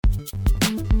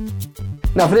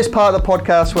Now, for this part of the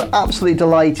podcast, we're absolutely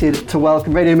delighted to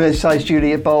welcome Radio Merseyside's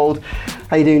Julia Bold.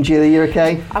 How you doing, Julia? You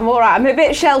okay? I'm all right. I'm a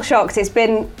bit shell-shocked. It's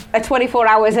been 24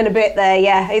 hours and a bit there,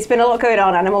 yeah. It's been a lot going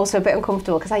on, and I'm also a bit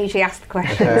uncomfortable because I usually ask the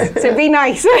questions. So be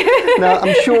nice. Now,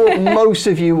 I'm sure most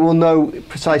of you will know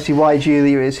precisely why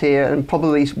Julia is here and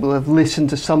probably will have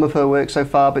listened to some of her work so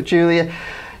far. But Julia,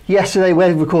 yesterday,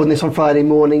 we're recording this on Friday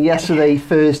morning, yesterday,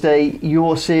 Thursday,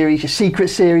 your series, your secret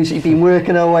series that you've been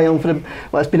working away on for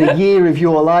it's been a year of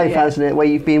your life, hasn't it, where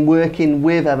you've been working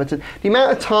with Everton. The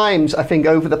amount of times, I think,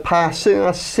 over the past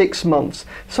 6 months,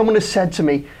 someone has said to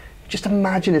me, just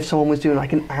imagine if someone was doing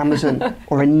like an Amazon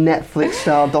or a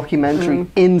Netflix-style documentary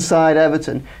inside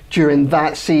Everton during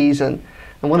that season.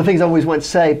 And one of the things I always wanted to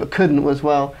say, but couldn't, was,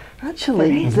 well,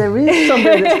 actually, there is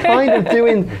somebody that's kind of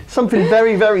doing something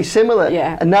very, very similar.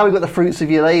 Yeah. And now we've got the fruits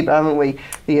of your labour, haven't we?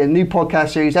 The new podcast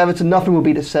series, Everton, Nothing Will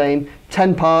Be the Same,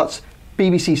 10 parts,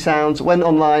 BBC Sounds, went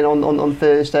online on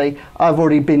Thursday. I've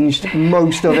already binged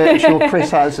most of it. I'm sure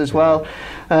Chris has as well.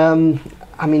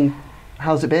 I mean,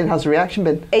 how's it been? How's the reaction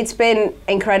been? It's been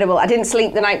incredible. I didn't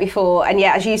sleep the night before, and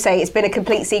yeah, as you say, it's been a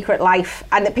complete secret life.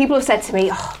 And that people have said to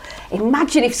me,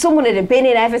 imagine if someone had been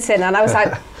in Everton. And I was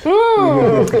like,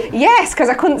 yes, because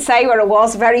I couldn't say where I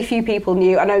was. Very few people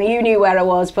knew. I know you knew where I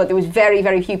was, but there was very,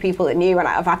 very few people that knew, and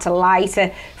I've had to lie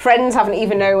to friends, haven't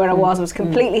even known where I was. I was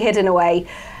completely hidden away.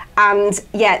 And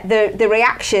yeah, the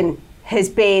reaction has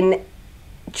been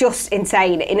just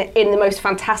insane in the most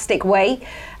fantastic way.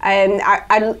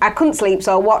 I couldn't sleep,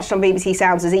 so I watched on BBC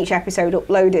Sounds as each episode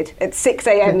uploaded at 6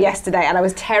 a.m. yesterday, and I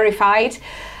was terrified.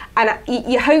 And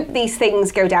you hope these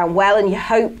things go down well, and you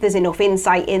hope there's enough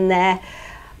insight in there.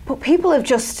 But people have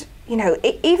just,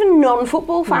 even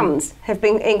non-football fans have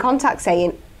been in contact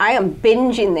saying, I am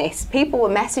binging this. People were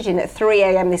messaging at 3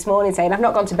 a.m. this morning saying, I've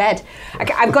not gone to bed.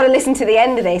 I've got to listen to the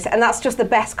end of this. And that's just the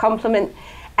best compliment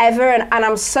ever. And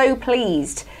I'm so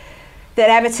pleased that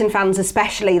Everton fans,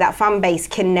 especially that fan base,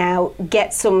 can now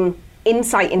get some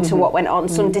insight into what went on,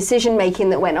 some decision making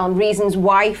that went on, reasons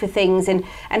why for things, and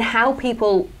how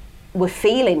people were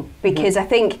feeling. Because I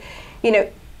think,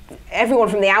 everyone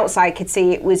from the outside could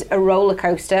see it was a roller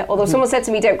coaster. Although someone said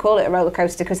to me, don't call it a roller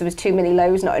coaster because there was too many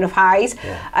lows, not enough highs.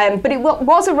 But it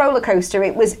was a roller coaster.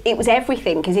 It was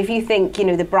everything. Because if you think,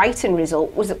 the Brighton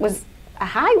result was a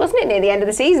high, wasn't it, near the end of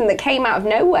the season, that came out of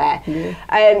nowhere.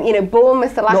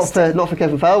 Bournemouth, the last... Not for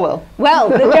Kevin Farwell. Well,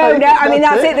 no, I mean,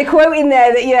 that's it. The quote in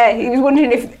there that, he was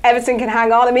wondering if Everton can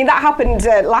hang on. I mean, that happened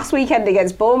last weekend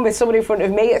against Bournemouth. Someone in front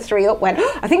of me at 3 up went,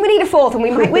 I think we need a fourth and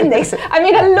we might win this. I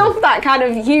mean, I love that kind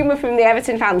of humour from the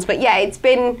Everton fans. But yeah, it's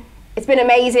been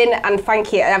amazing, and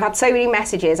thank you. I've had so many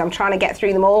messages. I'm trying to get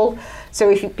through them all. So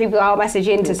if people are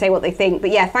messaging to say what they think. But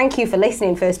yeah, thank you for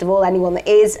listening, first of all, anyone that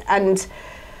is. And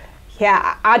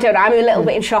yeah, I don't know. I'm a little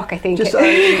bit in shock, I think. Just,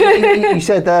 you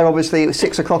said there, obviously, it was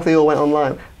 6 o'clock, they all went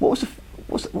online. What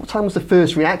time was the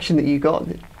first reaction that you got?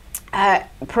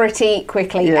 Pretty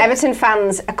quickly. Yeah. Everton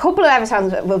fans, a couple of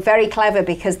Everton fans were very clever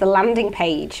because the landing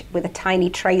page with a tiny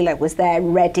trailer was there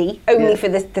ready, only for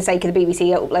the sake of the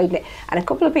BBC uploading it. And a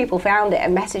couple of people found it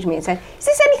and messaged me and said, is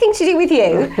this anything to do with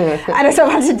you? And I sort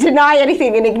of had to deny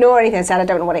anything and ignore anything and said, I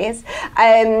don't know what it is.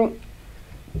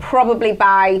 Probably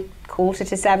by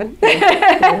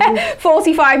 6:45,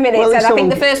 45 minutes, and I think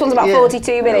the first one's about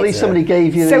 42 minutes. At least somebody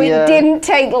gave you so it didn't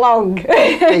take long.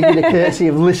 Gave you the courtesy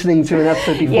of listening to an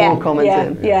episode before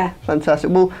commenting. Yeah. Fantastic.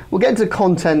 We'll get into the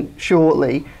content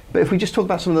shortly, but if we just talk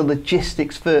about some of the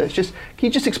logistics first, can you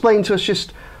just explain to us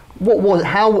just what was it?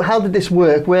 How did this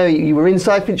work? Where you were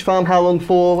inside Finch Farm? How long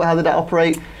for? How did that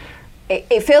operate?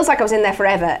 It feels like I was in there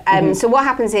forever. So what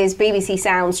happens is BBC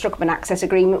Sound struck up an access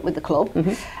agreement with the club,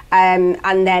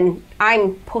 and then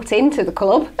I'm put into the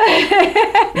club.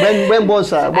 When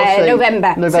was that?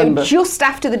 November. So just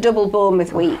after the double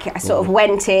Bournemouth week, I sort of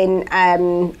went in,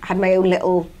 had my own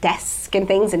little desk and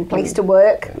things and place to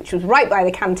work, which was right by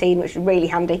the canteen, which was really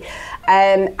handy.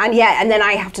 And then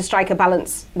I have to strike a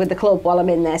balance with the club while I'm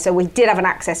in there. So we did have an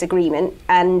access agreement,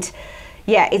 and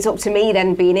yeah, it's up to me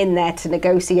then being in there to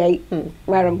negotiate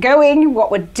where I'm going, what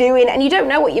we're doing, and you don't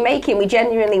know what you're making. We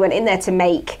genuinely went in there to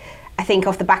make, I think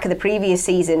off the back of the previous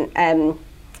season, an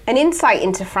insight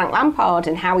into Frank Lampard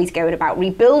and how he's going about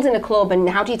rebuilding a club, and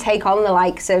how do you take on the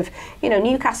likes of,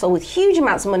 Newcastle with huge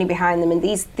amounts of money behind them, and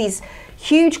these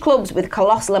huge clubs with a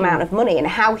colossal amount of money, and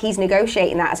how he's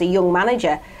negotiating that as a young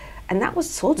manager. And that was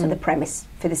sort of the premise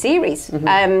for the series.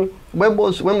 When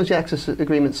was the access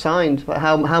agreement signed? Like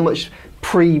how much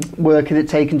pre-work had it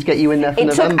taken to get you in there for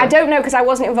November? I don't know, because I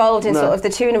wasn't involved in sort of the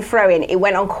to and fro-in. It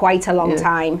went on quite a long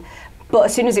time. But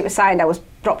as soon as it was signed, I was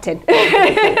dropped in.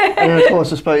 And of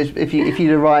course, I suppose if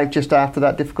you'd arrived just after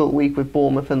that difficult week with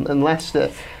Bournemouth and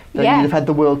Leicester, then you'd have had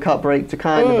the World Cup break to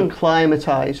kind of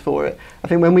acclimatise for it. I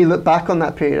think when we look back on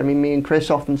that period, I mean, me and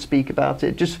Chris often speak about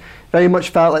it, just very much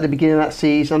felt like the beginning of that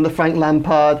season under Frank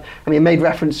Lampard. I mean, I made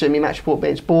reference to it in my match report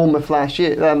against Bournemouth last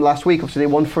week. Obviously, they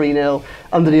won 3-0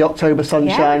 under the October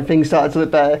sunshine. Things started to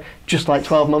look better, just like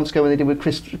 12 months ago when they did with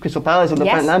Crystal Palace under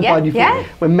Frank Lampard. You think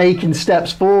we're making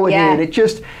steps forward here, and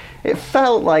it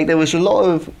felt like there was a lot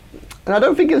of, and I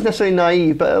don't think it was necessarily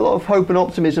naive, but a lot of hope and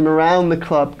optimism around the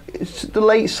club. It's the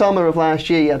late summer of last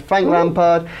year, you had Frank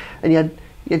Lampard, and you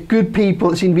had good people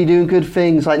that seemed to be doing good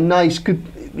things, like nice, good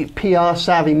PR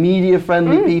savvy, media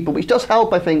friendly people, which does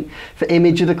help, I think, for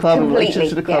image of the club and relationships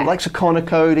to the club, like Sir Connor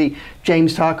Cody,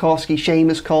 James Tarkowski,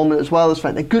 Seamus Coleman, as well as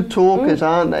Frank. They're good talkers,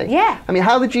 aren't they? Yeah. I mean,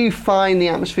 how did you find the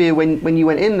atmosphere when you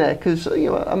went in there? Because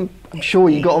I'm sure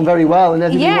you got on very well and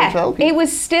everybody wanted to help you. It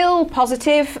was still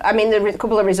positive. I mean, the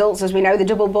couple of results, as we know, the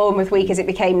double Bournemouth week, as it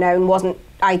became known, wasn't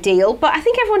ideal, but I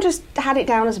think everyone just had it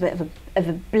down as a bit of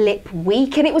a blip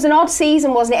week, and it was an odd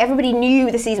season, wasn't it? Everybody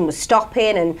knew the season was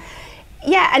stopping, and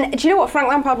do you know what Frank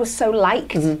Lampard was so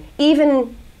liked?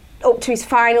 Even up to his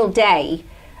final day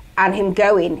and him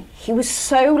going, he was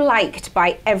so liked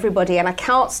by everybody, and I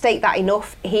can't state that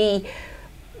enough. He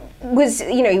was,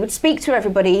 he would speak to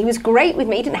everybody. He was great with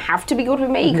me. He didn't have to be good with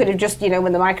me. He could have just,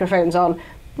 when the microphone's on.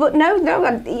 But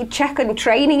no, he'd check on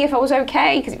training if I was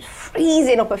okay, because it was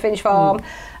freezing up at Finch Farm.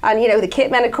 And, the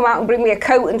kit men would come out and bring me a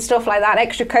coat and stuff like that,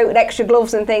 extra coat and extra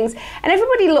gloves and things. And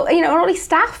everybody looked, all his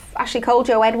staff, Ashley Cole,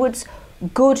 Joe Edwards,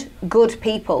 good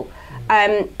people.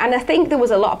 And I think there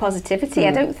was a lot of positivity.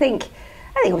 I think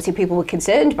obviously people were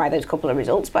concerned by those couple of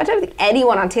results, but I don't think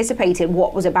anyone anticipated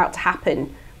what was about to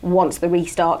happen once the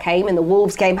restart came and the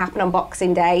Wolves game happened on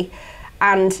Boxing Day.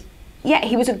 And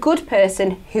he was a good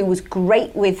person who was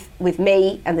great with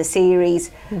me and the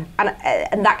series,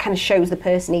 and that kind of shows the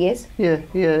person he is. Yeah.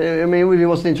 I mean, it really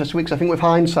was an interesting week, 'cause I think with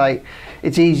hindsight,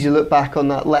 it's easy to look back on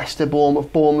that Leicester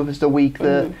Bournemouth as the week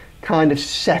that kind of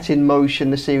set in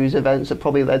motion the series of events that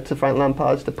probably led to Frank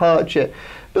Lampard's departure.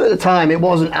 But at the time, it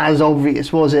wasn't as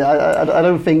obvious, was it? I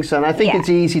don't think so. And I think it's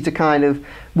easy to kind of,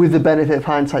 with the benefit of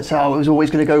hindsight, say, it was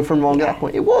always going to go from wrong at that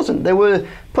point. It wasn't. There were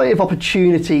plenty of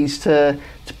opportunities to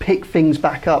pick things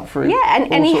back up through. Yeah,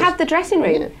 and he had the dressing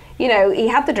room. He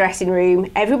had the dressing room.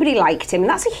 Everybody liked him. And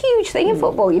that's a huge thing in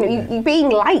football. You being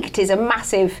liked is a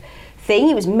massive thing.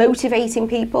 He was motivating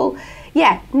people.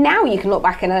 Now you can look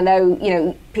back and I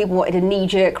know, people wanted a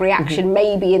knee-jerk reaction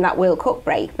maybe in that World Cup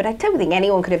break, but I don't think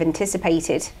anyone could have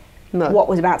anticipated what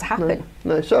was about to happen.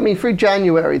 No. So, I mean, through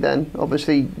January then,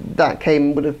 obviously, that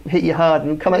would have hit you hard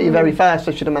and come at you very fast,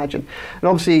 I should imagine. And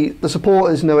obviously, the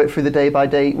supporters know it through the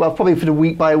day-by-day, well, probably for the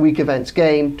week-by-week events,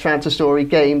 game, transfer story,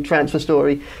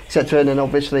 etc. And then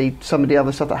obviously some of the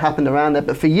other stuff that happened around there.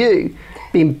 But for you,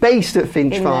 being based at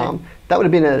Finch Farm, that would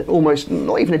have been almost,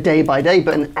 not even a day-by-day,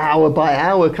 but an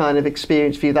hour-by-hour kind of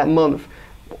experience for you that month.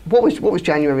 What was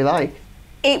January like?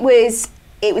 It was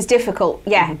difficult,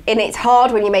 and it's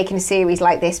hard when you're making a series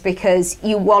like this because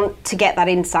you want to get that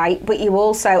insight, but you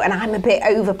also, and I'm a bit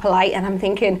over polite, and I'm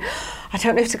thinking, I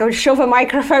don't know if to go and shove a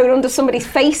microphone under somebody's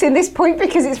face in this point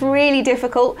because it's really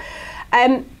difficult.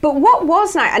 But what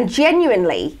was nice, and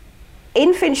genuinely,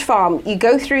 in Finch Farm, you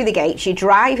go through the gates, you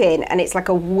drive in, and it's like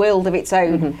a world of its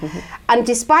own. And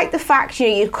despite the fact,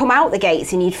 you'd come out the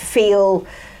gates and you'd feel,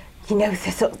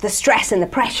 the stress and the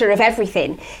pressure of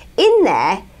everything, in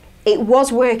there, it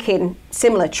was working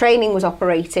similar. Training was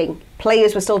operating.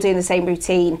 Players were still doing the same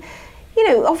routine.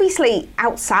 Obviously,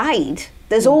 outside,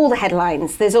 there's all the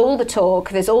headlines, there's all the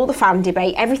talk, there's all the fan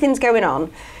debate, everything's going on.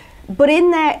 But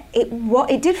in there,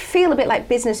 it did feel a bit like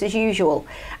business as usual.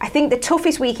 I think the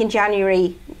toughest week in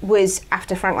January was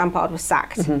after Frank Lampard was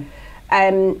sacked,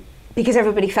 because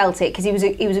everybody felt it, because he was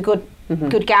a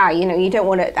good guy. You don't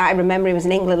want to. I remember him as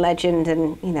an England legend,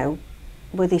 and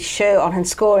with his shirt on and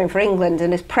scoring for England,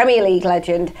 and as Premier League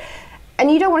legend. And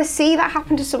you don't want to see that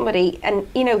happen to somebody. And,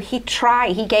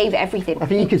 he gave everything. I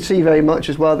think you could see very much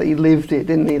as well that he lived it,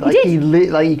 didn't he? He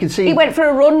did. You could see. He went for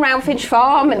a run round Finch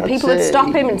Farm and people would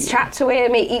stop him and chat to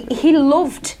him. He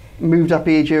loved. Moved up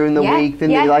here during the week, didn't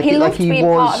he? He loved being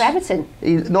part of Everton.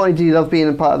 Not only did he love being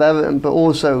a part of Everton, but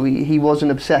also he was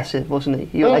an obsessive, wasn't he?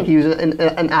 He was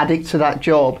an addict to that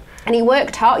job. And he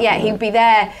worked hard, he'd be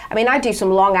there. I mean, I do some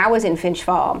long hours in Finch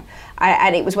Farm,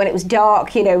 and it was when it was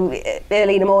dark, early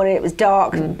in the morning, it was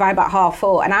dark by about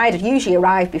 4:30, and I'd usually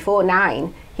arrive before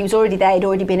 9. He was already there, he'd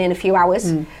already been in a few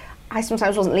hours. I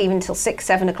sometimes wasn't leaving until 6,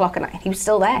 7 o'clock at night. He was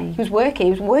still there. He was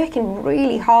working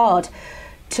really hard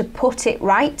to put it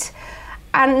right.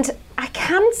 And I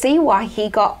can see why he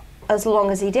got as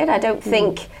long as he did. I don't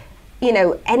think,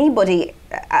 anybody,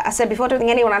 I said before, I don't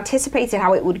think anyone anticipated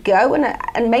how it would go,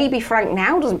 and maybe Frank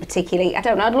now doesn't particularly. I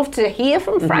don't know. I'd love to hear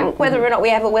from Frank. Whether or not we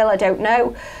ever will, I don't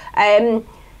know.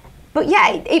 But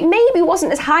yeah, it maybe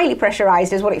wasn't as highly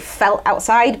pressurised as what it felt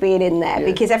outside being in there,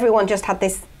 because everyone just had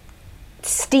this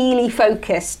steely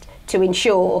focus to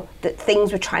ensure that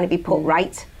things were trying to be put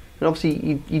right. And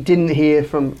obviously you didn't hear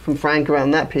from Frank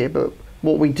around that period, but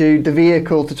what we do, the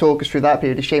vehicle to talk us through that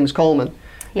period is Seamus Coleman,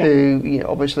 who,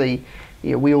 obviously,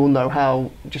 we all know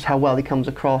how well he comes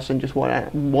across and just what a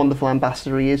wonderful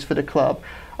ambassador he is for the club.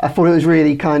 I thought it was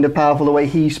really kind of powerful the way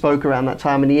he spoke around that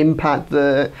time and the impact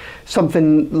that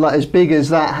something like as big as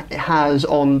that has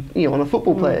on on a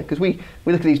football player, because we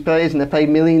look at these players and they're paid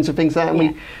millions of things like that,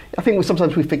 and I think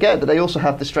sometimes we forget that they also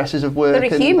have the stresses of work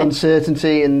and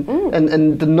uncertainty and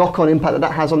the knock-on impact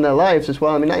that has on their lives as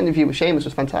well. I mean, that interview with Seamus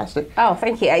was fantastic. Oh,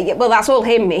 thank you. Well, that's all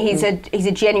him. He's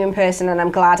a genuine person, and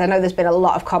I'm glad. I know there's been a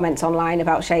lot of comments online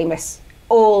about Seamus,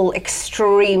 all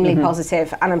extremely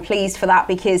positive, and I'm pleased for that,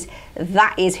 because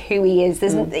that is who he is.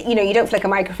 There's you don't flick a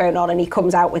microphone on and he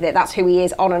comes out with it. That's who he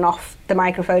is on and off the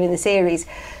microphone in the series.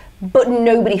 But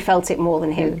nobody felt it more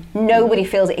than him. Nobody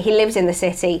feels it. He lives in the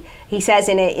city. He says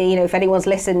in it, if anyone's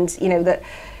listened, that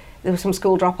there were some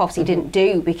school drop-offs he didn't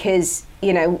do because,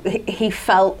 he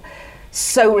felt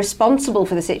so responsible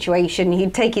for the situation.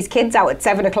 He'd take his kids out at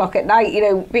 7 o'clock at night,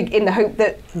 in the hope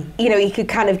that, he could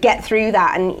kind of get through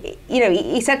that. And,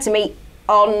 he said to me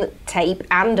on tape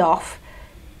and off,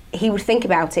 he would think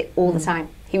about it all the time.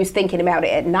 He was thinking about it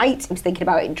at night. He was thinking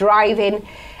about it driving.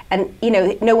 And,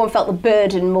 no one felt the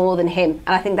burden more than him.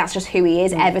 And I think that's just who he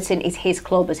is. Everton is his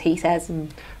club, as he says.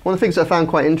 One of the things I found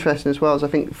quite interesting as well is I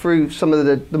think through some of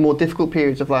the more difficult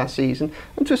periods of last season,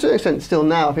 and to a certain extent still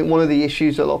now, I think one of the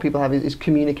issues that a lot of people have is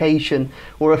communication,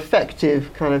 or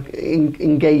effective kind of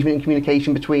engagement and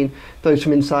communication between those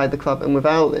from inside the club and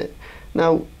without it.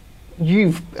 Now,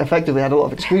 you've effectively had a lot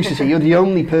of excuses here. You're the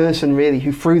only person really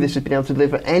who through this has been able to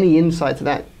deliver any insight to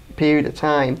that period of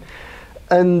time.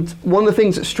 And one of the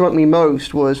things that struck me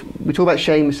most was, we talk about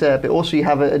Seamus there, but also you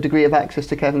have a degree of access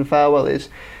to Kevin Farwell, is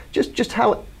just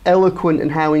how eloquent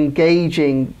and how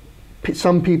engaging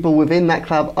some people within that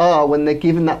club are when they're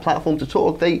given that platform to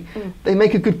talk. They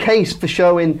make a good case for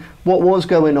showing what was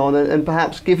going on and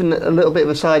perhaps giving a little bit of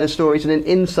a side of stories and an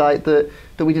insight that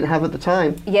we didn't have at the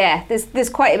time. Yeah, there's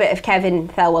quite a bit of Kevin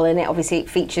Farwell in it. Obviously it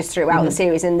features throughout the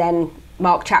series, and then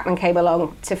Mark Chapman came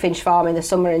along to Finch Farm in the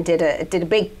summer and did a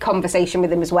big conversation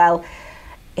with him as well.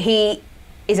 He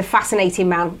is a fascinating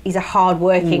man. He's a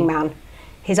hard-working man.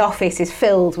 His office is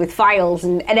filled with files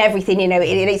and everything,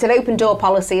 it's an open door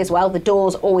policy as well. The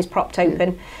door's always propped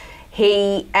open.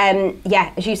 He,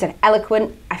 as you said,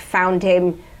 eloquent. I found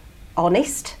him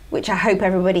honest, which I hope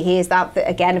everybody hears that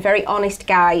again, a very honest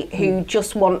guy who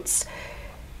just wants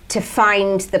to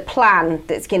find the plan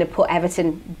that's going to put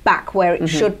Everton back where it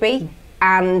should be.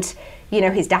 And,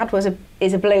 his dad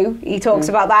is a Blue. He talks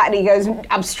about that and he goes,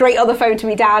 I'm straight on the phone to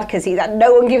my dad because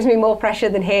no one gives me more pressure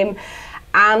than him.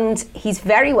 And he's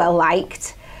very well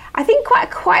liked. I think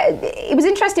quite. It was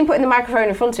interesting putting the microphone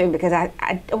in front of him because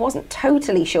I wasn't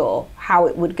totally sure how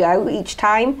it would go each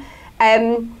time.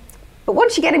 But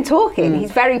once you get him talking,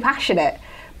 he's very passionate.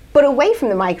 But away from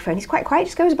the microphone, he's quite quiet.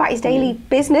 Just goes about his daily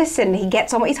business and he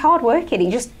gets on. He's hard working. He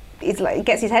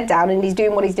gets his head down and he's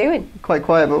doing what he's doing. Quite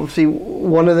quiet, but obviously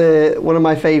one of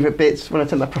my favourite bits when I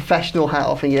take my professional hat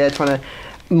off and trying to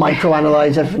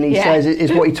microanalyse everything he says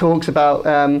is what he talks about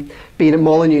being at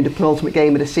Molineux, the penultimate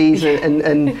game of the season,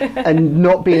 and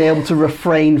not being able to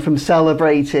refrain from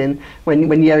celebrating when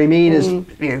Yerry Mina's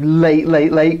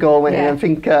late goal went in. I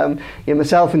think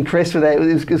myself and Chris were there.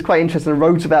 It was quite interesting. I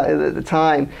wrote about it at the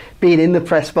time, being in the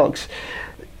press box.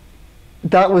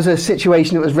 That was a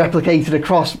situation that was replicated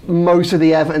across most of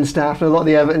the Everton staff and a lot of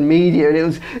the Everton media, and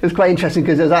it was quite interesting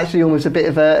because there was actually almost a bit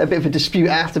of a dispute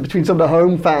after between some of the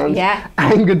home fans,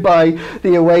 angered by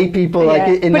the away people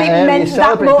in the area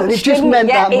celebrating. But it just meant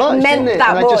that much, didn't it? And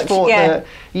I just thought that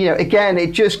again,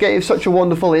 it just gave such a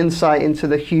wonderful insight into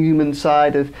the human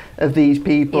side of these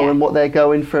people and what they're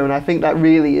going through, and I think that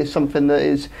really is something that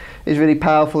is really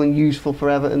powerful and useful for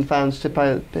Everton fans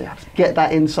to get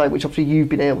that insight, which obviously you've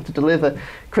been able to deliver.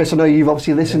 Chris, I know you've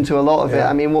obviously listened to a lot of it.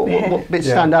 I mean, what bits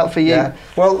stand out for you? Yeah.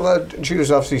 Well,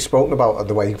 Julie's obviously spoken about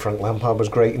the way Frank Lampard was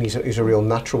great, and he's a real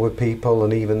natural with people,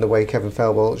 and even the way Kevin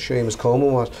Farwell, Seamus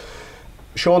Coleman was.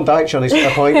 Sean Dyche on his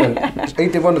appointment, he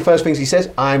did one of the first things he says,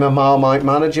 I'm a Marmite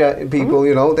manager. People,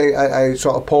 you know, I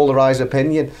sort of polarised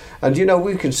opinion. And, you know,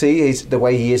 we can see the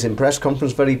way he is in press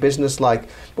conference, very business-like.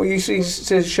 But you see,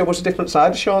 show us a different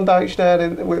side of Sean Dyche there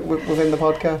within the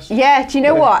podcast. Yeah, do you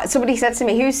know what? Somebody said to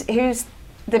me, who's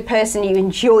the person you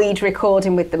enjoyed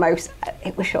recording with the most?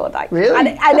 It was Sean Dyche. Really?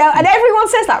 And I know, and everyone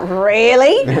says that.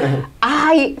 Really?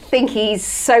 I think he's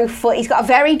so funny. He's got a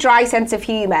very dry sense of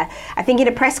humour. I think in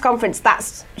a press conference,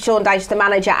 that's Sean Dyche, the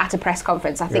manager at a press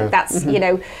conference. I think that's, you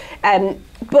know,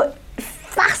 but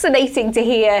fascinating to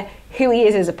hear who he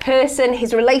is as a person,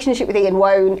 his relationship with Ian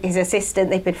Wone, his assistant.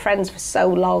 They've been friends for so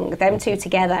long, them two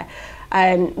together.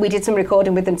 We did some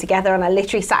recording with them together, and I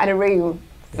literally sat in a room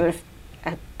for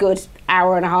a good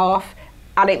hour and a half,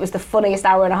 and it was the funniest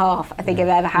hour and a half I think I've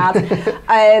ever had.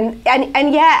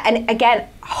 And again,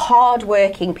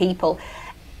 hard-working people.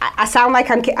 I sound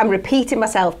like I'm repeating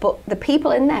myself, but the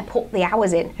people in there put the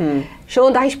hours in.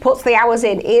 Sean Dyche puts the hours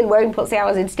in, Ian Wone puts the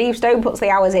hours in, Steve Stone puts the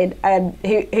hours in,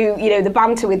 who you know, the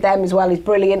banter with them as well is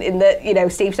brilliant in that, you know,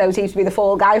 Steve Stone seems to be the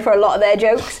fall guy for a lot of their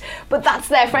jokes, but that's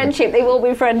their friendship. They've all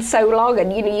been friends so long,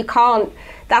 and you know, you can't,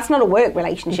 that's not a work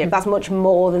relationship, that's much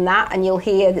more than that. And you'll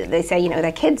hear that they say, you know,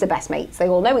 their kids are best mates, they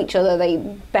all know each other, they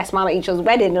best man at each other's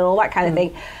wedding and all that kind of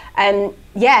thing.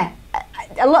 Yeah,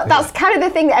 a lot. That's kind of the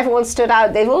thing that everyone stood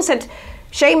out. They've all said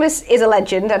Seamus is a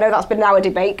legend. I know that's been now a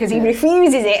debate because he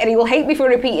refuses it and he will hate me for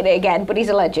repeating it again, but he's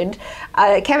a legend.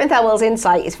 Kevin Thelwell's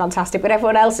insight is fantastic, but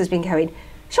everyone else has been going,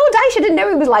 Sean Dyche, I didn't know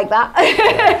he was like that.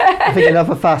 I think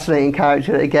another fascinating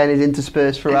character that again is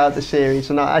interspersed throughout the series,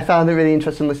 and I found it really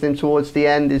interesting listening towards the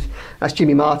end that's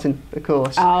Jimmy Martin, of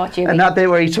course. Oh, Jimmy. And that bit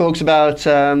where he talks about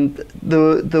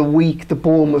the week, the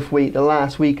Bournemouth week, the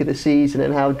last week of the season,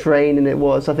 and how draining it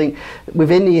was. I think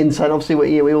within the insight, obviously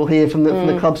we all hear from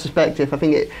the club's perspective, I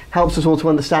think it helps us all to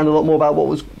understand a lot more about what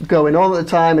was going on at the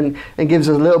time, and gives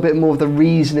us a little bit more of the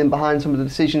reasoning behind some of the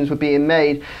decisions were being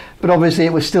made. But obviously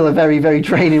it was still a very, very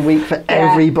draining week for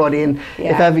everybody, and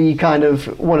if ever you kind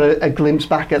of want a glimpse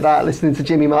back at that, listening to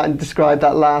Jimmy Martin describe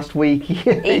that last week,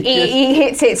 he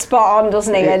hits it spot on,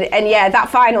 doesn't he? And yeah,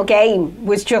 that final game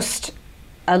was just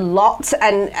a lot,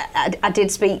 and I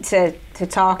did speak to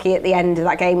Tarky at the end of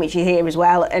that game, which you hear as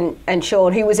well, and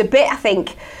Sean, who was a bit, I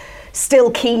think,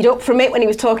 still keyed up from it when he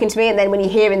was talking to me, and then when you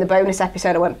hear in the bonus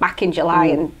episode, I went back in July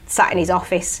and sat in his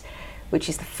office, which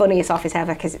is the funniest office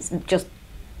ever because it's just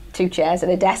 2 chairs and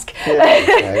a desk.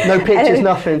 No pictures,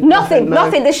 nothing.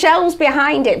 Nothing. The shelves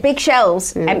behind it, big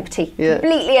shelves, empty,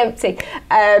 completely empty.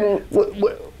 How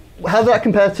did that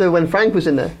compare to when Frank was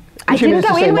in there? I didn't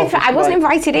go in with. I wasn't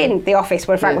invited in the office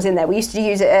where Frank was in there. We used to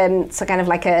use it so kind of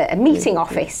like a meeting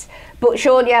office. But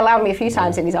Sean, allowed me a few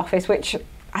times in his office, which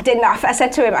I didn't. I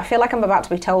said to him, I feel like I'm about to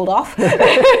be told off. I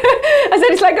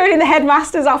said, it's like going in the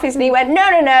headmaster's office, and he went,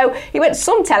 no. He went,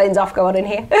 some telling's off, go on in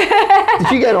here.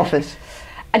 Did you get an office?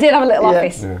 I did have a little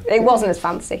office. Yeah. It wasn't as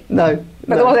fancy. No.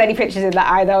 But there wasn't any pictures in that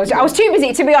either. I was too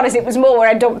busy, to be honest. It was more where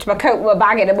I dumped my coat and my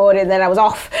bag in the morning and then I was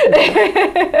off.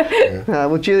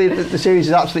 Well, Julia, the series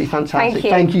is absolutely fantastic.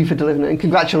 Thank you for delivering it, and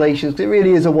congratulations. It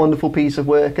really is a wonderful piece of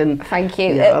work. And thank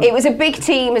you. It was a big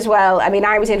team as well. I mean,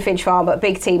 I was in Finch Farm, but a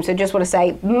big team. So I just want to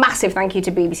say massive thank you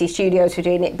to BBC Studios for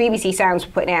doing it. BBC Sounds for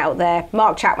putting it out there.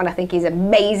 Mark Chapman, I think, is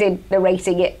amazing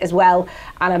narrating it as well.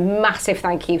 And a massive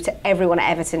thank you to everyone at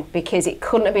Everton, because it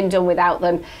couldn't have been done without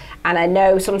them. And I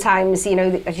know sometimes, you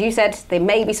know, as you said, there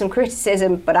may be some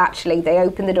criticism, but actually they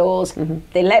opened the doors,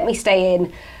 they let me stay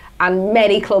in, and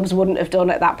many clubs wouldn't have done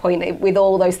at that point with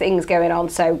all those things going on.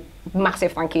 So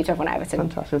massive thank you to everyone at Everton.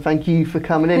 Fantastic. Thank you for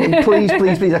coming in. And please,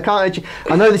 I can't urge you.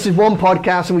 I know this is one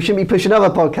podcast and we shouldn't be pushing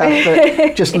other podcasts,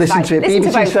 but just listen to it.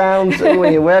 BBC Sounds,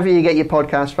 wherever you get your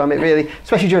podcast from, it really,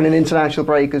 especially during an international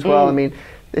break as well. I mean,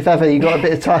 if ever you've got a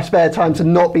bit of spare time to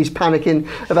not be panicking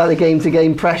about the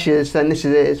game-to-game pressures, then this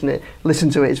is it, isn't it? Listen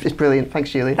to it. It's brilliant. Thanks,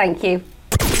 Julia. Thank you.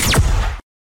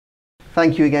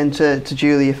 Thank you again to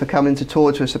Julia for coming to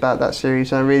talk to us about that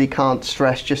series. And I really can't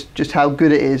stress just how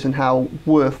good it is and how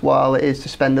worthwhile it is to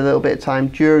spend a little bit of time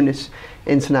during this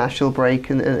international break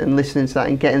and listening to that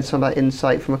and getting some of that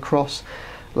insight from across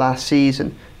last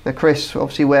season. Now, Chris,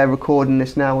 obviously we're recording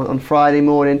this now on Friday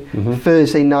morning.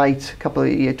 Thursday night, a couple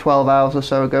of 12 hours or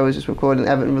so ago as it's recording,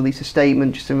 Everton released a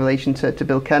statement just in relation to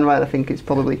Bill Kenwright. I think it's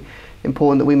probably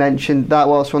important that we mentioned that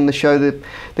whilst we're on the show.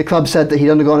 The club said that he'd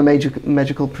undergone a major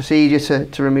medical procedure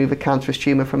to remove a cancerous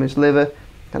tumour from his liver,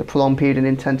 had a prolonged period in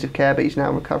intensive care, but he's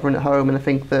now recovering at home. And I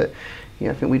think that,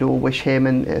 I think we'd all wish him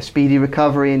a speedy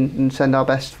recovery and send our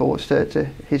best thoughts to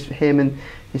him and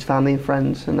his family and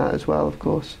friends and that as well, of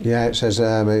course. Yeah, it says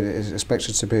it's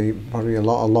expected to be probably a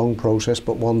long process,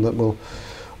 but one that will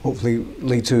hopefully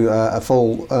lead to a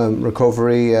full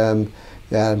recovery.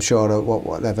 I'm sure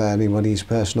whatever anybody's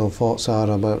personal thoughts are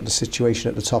about the situation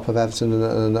at the top of Everton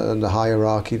and the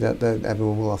hierarchy, that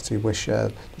everyone will have to wish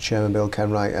Chairman Bill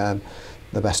Kenwright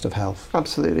the best of health.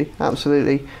 Absolutely.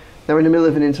 They're in the middle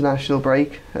of an international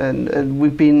break, and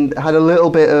we've had a little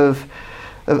bit of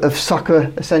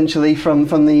succour essentially from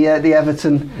the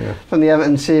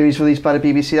Everton series released by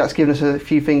the BBC. That's given us a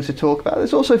few things to talk about.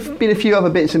 There's also been a few other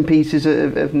bits and pieces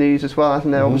of news as well,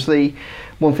 hasn't there? Obviously,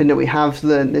 one thing that we have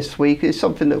learned this week is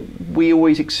something that we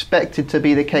always expected to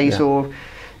be the case, or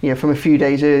from a few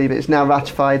days earlier, but it's now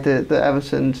ratified that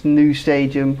Everton's new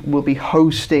stadium will be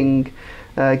hosting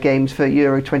games for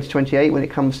Euro 2028 when it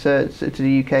comes to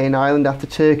the UK and Ireland after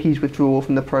Turkey's withdrawal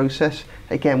from the process.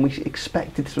 Again, we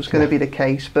expected this was going to be the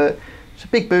case, but it's a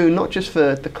big boon, not just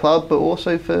for the club, but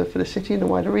also for the city and the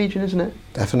wider region, isn't it?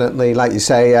 Definitely, like you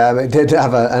say, it did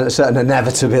have a certain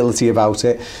inevitability about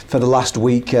it for the last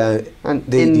week. And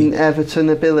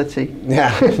inevitability.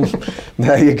 Yeah,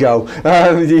 there you go.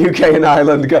 The UK and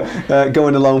Ireland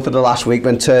going along for the last week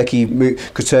when Turkey,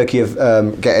 because Turkey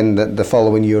have getting the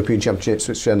following European Championships,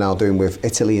 which they're now doing with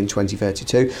Italy in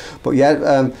 2032. But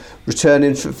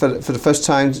returning for the first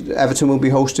time, Everton will be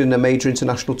hosting a major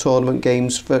international tournament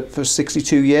games for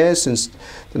 62 years since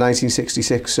the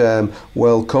 1966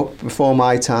 World Cup. Before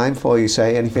my time, before you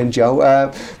say anything,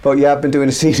 Joe. But I've been doing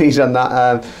a series on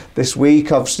that this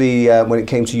week. Obviously, when it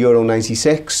came to Euro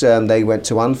 96, they went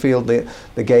to Anfield,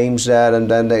 the games there, and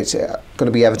then it's going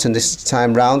to be Everton this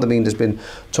time round. I mean, there's been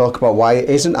talk about why it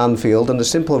isn't Anfield, and the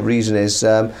simple reason is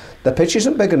the pitch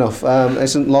isn't big enough,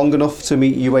 isn't long enough to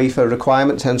meet UEFA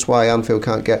requirements, hence why Anfield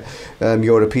can't get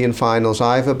European finals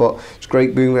either. But it's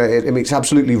great boom. It's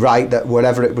absolutely right that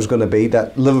wherever it was going to be,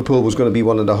 that Liverpool was going to be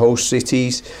one of the host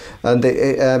cities, and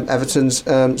Everton's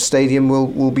stadium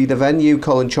will be the venue.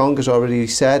 Colin Chong has already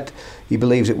said he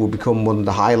believes it will become one of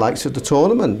the highlights of the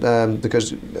tournament,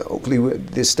 because hopefully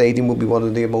this stadium will be one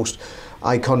of the most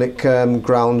iconic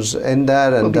grounds in there.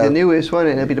 And it'll be the newest, won't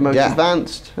it? It'll be the most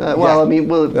advanced.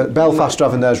 Belfast are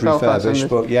having theirs refurbished,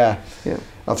 but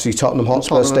obviously Tottenham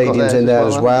Hotspur Stadium's in there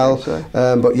as well.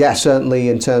 But certainly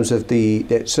in terms of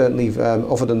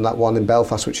other than that one in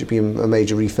Belfast, which would be a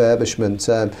major refurbishment,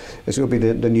 it's going to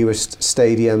be the newest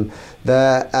stadium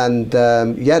there. And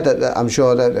I'm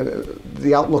sure that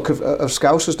the outlook of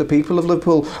Scousers, the people of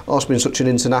Liverpool, also been such an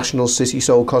international city,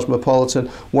 so cosmopolitan,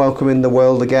 welcoming the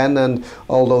world again, and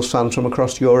all those fans from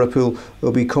across Europe who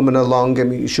will be coming along. I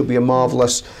mean, it should be a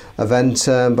marvellous event,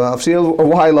 but obviously a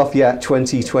while off yet,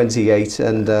 2028,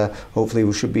 and hopefully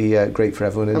it should be great for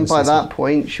everyone in the city. And by that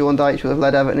point, Sean Dyche will have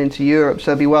led Everton into Europe,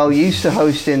 so he'll be well used to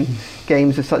hosting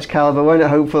games of such calibre, won't it,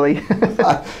 hopefully?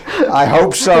 I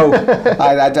hope so.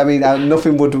 I mean,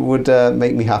 nothing would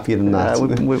make me happier than that.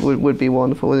 Would be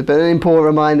wonderful. But an important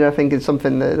reminder, I think, is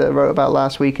something that I wrote about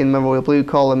last week in my Royal Blue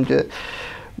column, that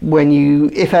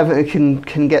if Everton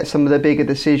can get some of the bigger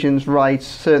decisions right,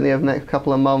 certainly over the next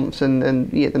couple of months and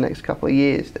the next couple of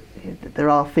years, there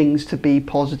are things to be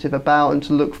positive about and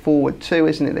to look forward to,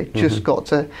 isn't it? They've just got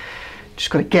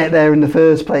to get there in the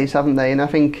first place, haven't they? And I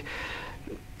think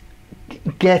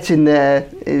getting there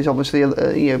is obviously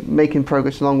making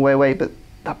progress a long way away, but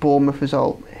that Bournemouth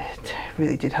result, it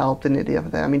really did help, didn't it, the other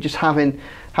day? I mean, just having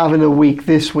a week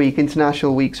this week,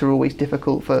 international weeks are always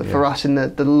difficult for us in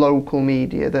the local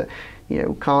media that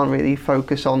can't really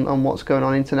focus on what's going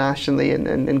on internationally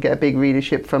and get a big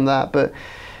readership from that. But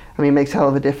I mean, it makes a hell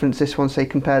of a difference, this one, say,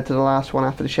 compared to the last one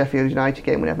after the Sheffield United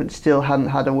game when Everton still hadn't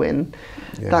had a win.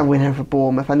 That win over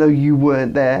Bournemouth, I know you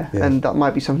weren't there, and that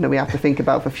might be something that we have to think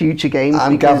about for future games.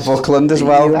 And Gav Buckland as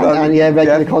well.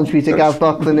 Regular contributor Gav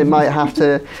Buckland. It might have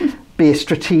to be a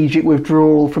strategic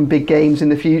withdrawal from big games in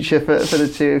the future for the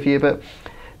two of you, but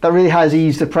that really has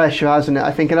eased the pressure, hasn't it,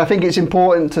 I think. And I think it's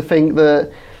important to think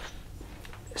that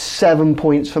 7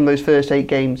 points from those first 8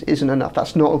 games isn't enough.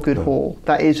 That's not a good haul.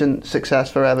 That isn't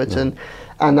success for Everton,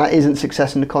 and that isn't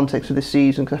success in the context of the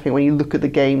season, because I think when you look at the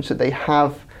games that they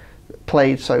have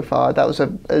played so far, that was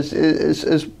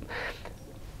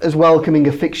as welcoming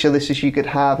a fixture list as you could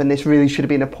have, and this really should have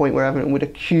been a point where Everton would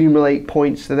accumulate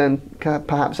points to then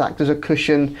perhaps act as a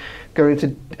cushion going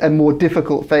into a more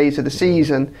difficult phase of the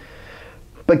season.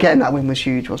 But getting that win was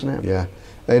huge, wasn't it? Yeah.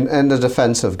 In the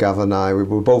defence of Gav and I, we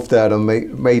were both there and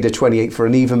made a 28 for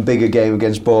an even bigger game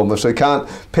against Bournemouth, so we can't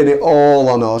pin it all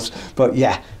on us. But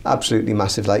absolutely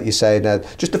massive, like you say.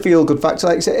 Just a feel-good factor,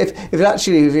 like you say. If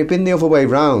it had been the other way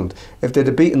round, if they'd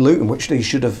have beaten Luton, which they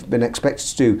should have been expected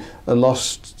to do, and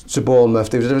lost to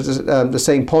Bournemouth, they would have the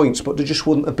same points, but there just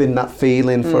wouldn't have been that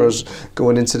feeling for us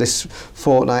going into this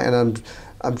fortnight. And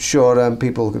I'm sure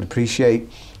people could appreciate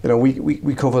you know,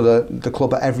 we cover the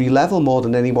club at every level more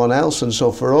than anyone else, and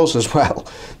so for us as well,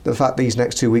 the fact these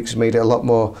next 2 weeks has made it a lot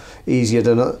more easier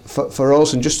than for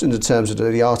us, and just in the terms of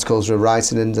the articles we're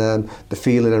writing and the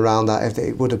feeling around that,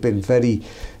 it would have been very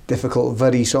difficult,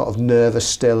 very sort of nervous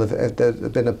still if there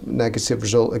had been a negative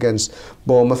result against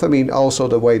Bournemouth. I mean, also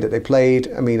the way that they played,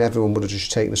 I mean, everyone would have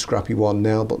just taken a scrappy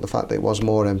 1-0, but the fact that it was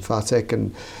more emphatic,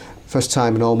 and first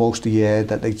time in almost a year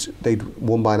that they'd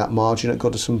won by that margin at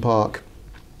Goodison Park,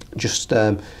 just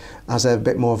has a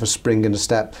bit more of a spring in the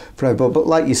step for everybody. But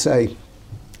like you say,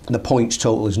 the points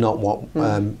total is not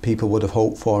what people would have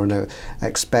hoped for and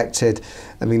expected.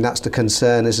 I mean, that's the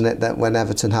concern, isn't it? That when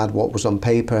Everton had what was on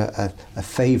paper a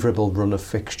favourable run of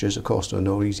fixtures, of course there are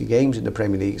no easy games in the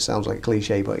Premier League. It sounds like a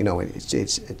cliche, but you know,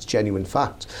 it's genuine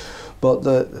fact. But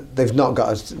they've not got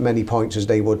as many points as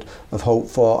they would have hoped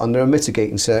for, and there are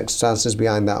mitigating circumstances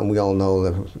behind that, and we all know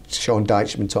that Sean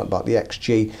Dyche's been talking about the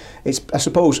XG. I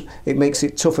suppose it makes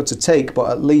it tougher to take, but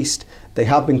at least they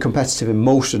have been competitive in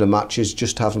most of the matches,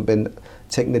 just haven't been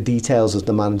taking the details, as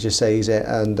the manager says it,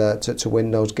 and to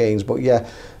win those games. But yeah,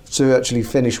 to actually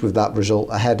finish with that result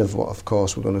ahead of what, of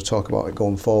course, we're going to talk about it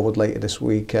going forward later this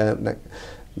week,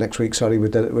 next week,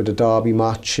 with the Derby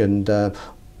match, and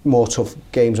more tough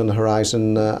games on the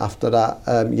horizon after that.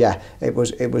 It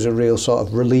was a real sort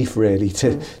of relief, really,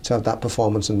 to have that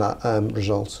performance and that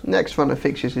result. Next run of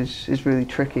fixtures is really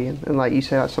tricky, and like you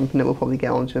say, that's something that we'll probably get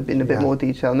onto in a bit more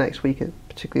detail next week,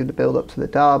 particularly the build up to the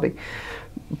Derby.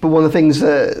 But one of the things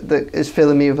that is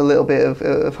filling me with a little bit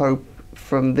of hope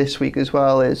from this week as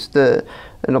well is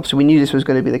and obviously we knew this was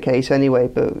going to be the case anyway,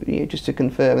 but just to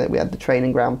confirm that we had the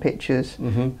training ground pictures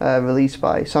released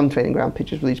by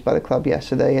the club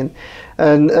yesterday,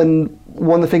 and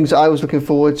one of the things that I was looking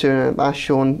forward to, and I asked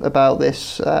Sean about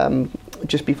this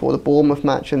just before the Bournemouth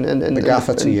match, and the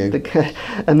gaffer to you,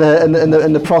 and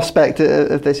the prospect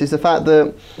of this is the fact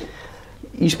that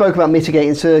you spoke about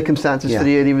mitigating circumstances for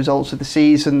the early results of the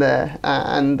season there,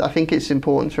 and I think it's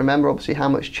important to remember obviously how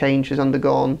much change has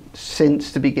undergone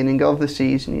since the beginning of the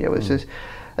season. It's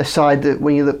a side that,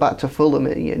 when you look back to Fulham,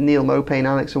 Neil Maupay and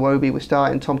Alex Iwobi were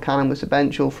starting, Tom Cannon was the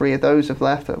bench, all three of those have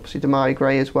left, obviously Damari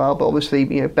Gray as well, but obviously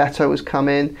Beto has come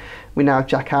in. We now have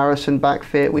Jack Harrison back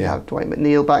fit. We have Dwight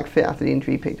McNeil back fit after the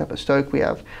injury he picked up at Stoke. We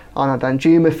have Arnaud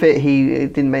Danjuma fit. He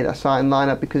didn't make that starting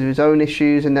lineup because of his own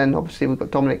issues. And then obviously we've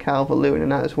got Dominic Calvert-Lewin in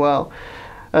that as well.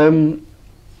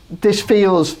 This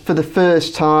feels for the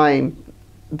first time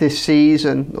this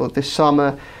season or this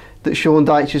summer that Sean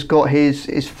Dyche has got his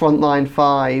frontline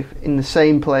five in the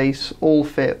same place, all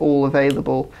fit, all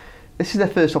available. This is their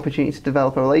first opportunity to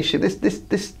develop a relationship.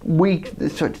 This week,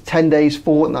 this 10 days,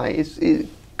 fortnight is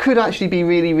could actually be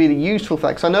really, really useful for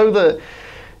that. Because I know that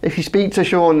if you speak to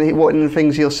Sean, one of the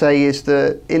things he'll say is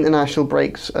that international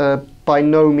breaks are by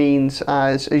no means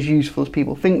as useful as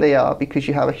people think they are, because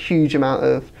you have a huge amount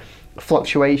of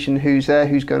fluctuation, who's there,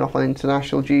 who's going off on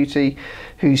international duty,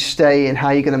 who's staying,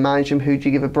 how you're going to manage them, who do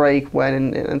you give a break,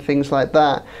 when, and things like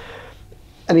that.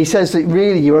 And he says that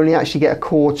really you only actually get a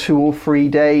core 2 or 3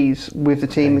 days with the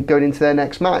team going into their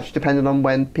next match, depending on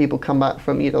when people come back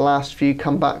from, the last few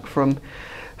come back from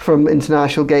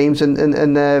international games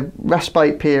and their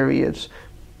respite periods.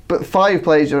 But 5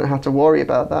 players you don't have to worry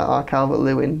about that are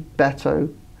Calvert-Lewin,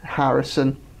 Beto,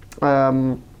 Harrison,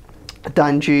 Danjuma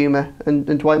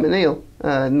and Dwight McNeil.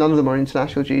 None of them are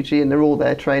international duty, and they're all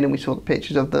there training. We saw the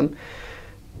pictures of them.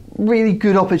 Really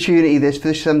good opportunity this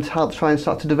for them to help try and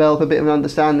start to develop a bit of an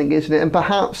understanding, isn't it? And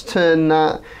perhaps turn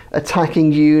that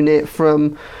attacking unit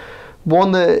from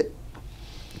one that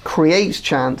creates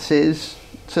chances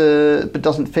but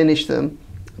doesn't finish them,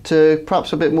 to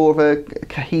perhaps a bit more of a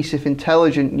cohesive,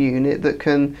 intelligent unit that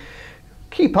can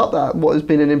keep up that what has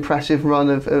been an impressive run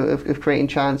of creating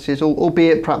chances,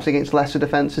 albeit perhaps against lesser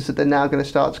defences that they're now going to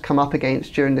start to come up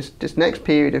against during this next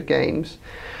period of games.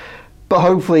 But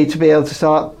hopefully to be able to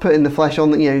start putting the flesh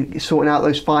on, sorting out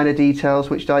those finer details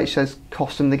which Dyche says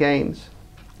cost them the games.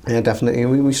 Yeah, definitely.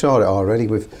 We saw it already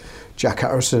with Jack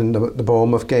Harrison in the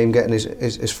Bournemouth game, getting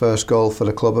his first goal for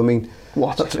the club. I mean,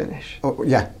 what a finish! Oh,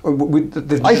 yeah,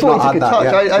 I thought he took a touch.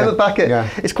 I look back at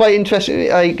it's quite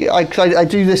interesting. I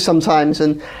do this sometimes,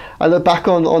 and I look back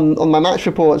on my match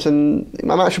reports, and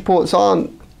my match reports aren't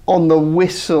on the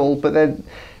whistle, but they're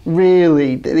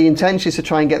really, the intention is to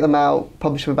try and get them out,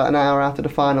 publish them about an hour after the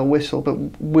final whistle. But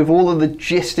with all the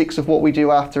logistics of what we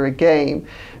do after a game,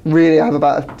 really I have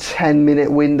about a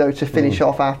 10-minute window to finish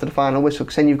off after the final whistle,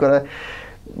 because then you've got to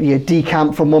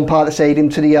decamp from one part of the stadium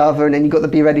to the other, and then you've got to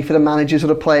be ready for the managers or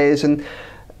the players. And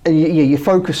and your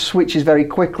focus switches very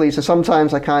quickly. So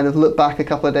sometimes I kind of look back a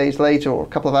couple of days later or a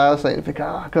couple of hours later and think,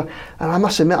 oh God. And I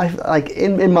must admit,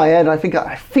 in my head, I think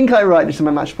I write this in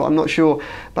my match report. I'm not sure,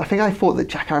 but I think I thought that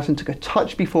Jack Harrison took a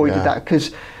touch before he did that,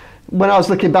 because when I was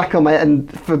looking back on it, and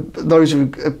for those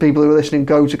of people who are listening,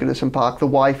 go to Goodison Park, the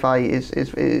Wi-Fi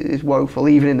is woeful,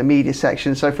 even in the media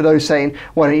section. So for those saying,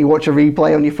 why don't you watch a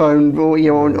replay on your phone or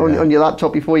on your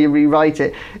laptop before you rewrite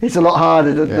it, it's a lot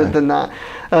harder than that.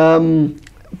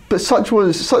 But such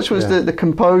was the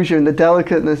composure and the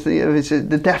delicateness,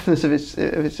 the deftness of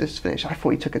his finish. I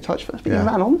thought he took a touch first, but he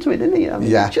ran onto it, didn't he? I mean,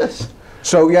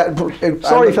 sorry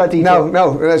for that detail.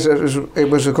 No, it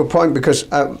was a good point, because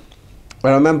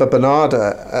I remember Bernard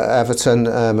at Everton,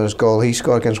 his goal he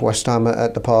scored against West Ham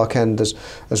at the Park End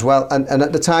as well, and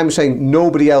at the time saying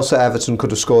nobody else at Everton could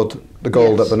have scored the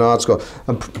goal that Bernard scored,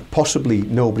 and possibly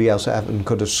nobody else at Everton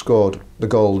could have scored the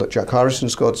goal that Jack Harrison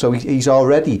scored. So he's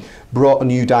already brought a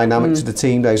new dynamic to the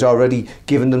team there. He's already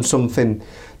given them something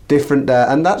different there,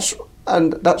 and that's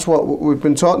what we've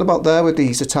been talking about there with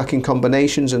these attacking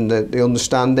combinations and the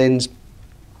understandings.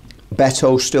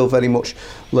 Beto's still very much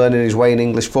learning his way in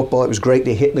English football. It was great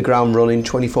to hit the ground running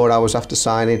 24 hours after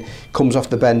signing. Comes off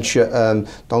the bench at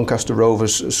Doncaster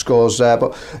Rovers, scores there.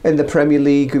 But in the Premier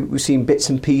League, we've seen bits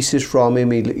and pieces from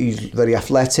him. He's very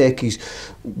athletic. He's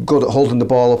good at holding the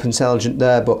ball up, intelligent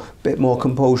there, but a bit more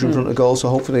composure in front of goal. So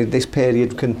hopefully this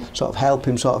period can sort of help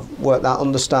him sort of work that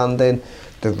understanding.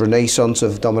 The renaissance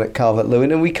of Dominic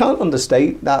Calvert-Lewin, and we can't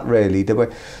understate that really.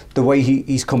 The way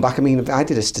he's come back. I mean, I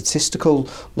did a statistical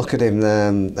look at him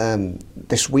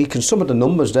this week, and some of the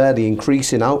numbers there, the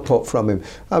increase in output from him,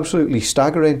 absolutely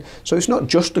staggering. So it's not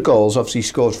just the goals. Obviously, he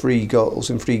scored 3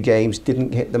 goals in 3 games,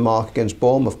 didn't hit the mark against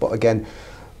Bournemouth, but again,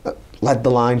 led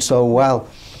the line so well.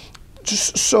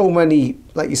 Just so many,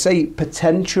 like you say,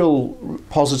 potential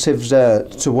positives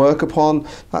to work upon.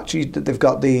 Actually, they've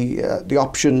got the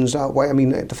options that way. I mean,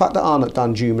 the fact that Arnott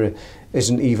Danjuma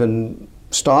isn't even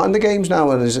starting the games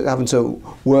now and is having to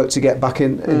work to get back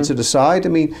into the side. I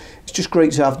mean, it's just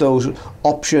great to have those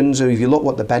options. And if you look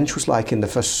what the bench was like in the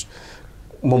first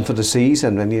month of the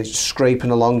season, and you're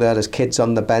scraping along there's kids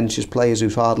on the bench, there's players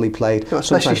who've hardly played.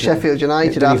 Especially Sheffield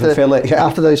United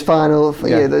after those final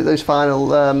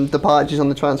departures on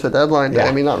the transfer deadline.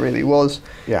 I mean, that really was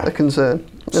a concern.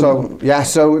 So there's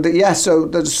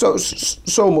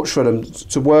so much for them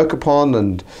to work upon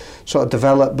and sort of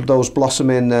develop those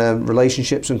blossoming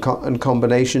relationships and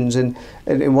combinations in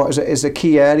what is a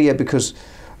key area, because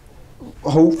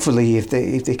hopefully if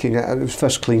they can get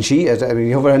first clean sheet, I mean,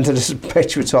 the other end of this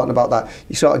pitch we're talking about, that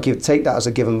you sort of take that as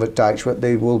a given with Dyche, but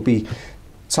they will be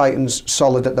tight and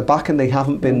solid at the back, and they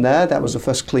haven't been there. That was the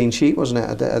first clean sheet, wasn't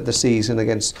it, at the season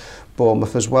against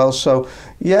Bournemouth as well. So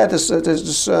yeah, there's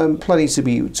plenty to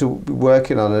be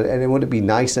working on, and it would be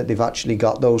nice that they've actually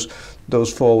got those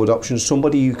forward options,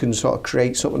 somebody who can sort of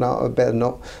create something out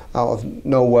of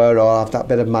nowhere, or have that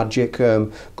bit of magic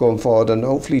going forward. And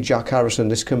hopefully Jack Harrison,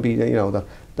 this can be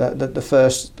the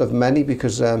first of many,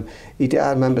 because I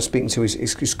remember speaking to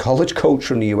his college coach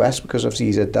from the US, because obviously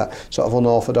he's had that sort of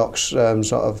unorthodox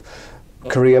sort of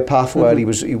career path where he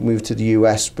moved to the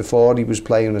US before he was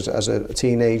playing as a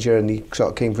teenager, and he sort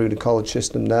of came through the college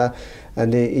system there,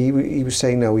 and he was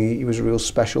saying he was a real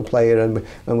special player, and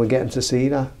we're getting to see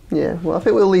that. Yeah, well, I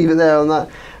think we'll leave it there on that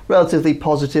relatively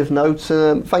positive note.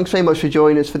 Thanks very much for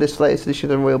joining us for this latest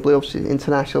edition of Royal Blue. Obviously,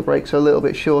 international break, so a little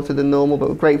bit shorter than normal, but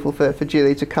we're grateful for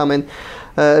Julie to come in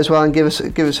as well and give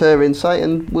us her insight.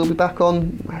 And we'll be back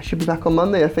should be back on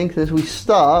Monday, I think, as we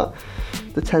start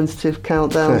the tentative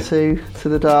countdown to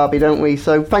the derby, don't we?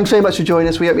 So thanks very much for joining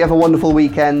us. We hope you have a wonderful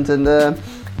weekend, and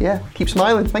keep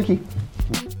smiling. Thank you.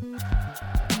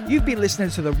 You've been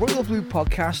listening to the Royal Blue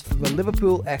podcast, The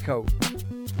Liverpool Echo.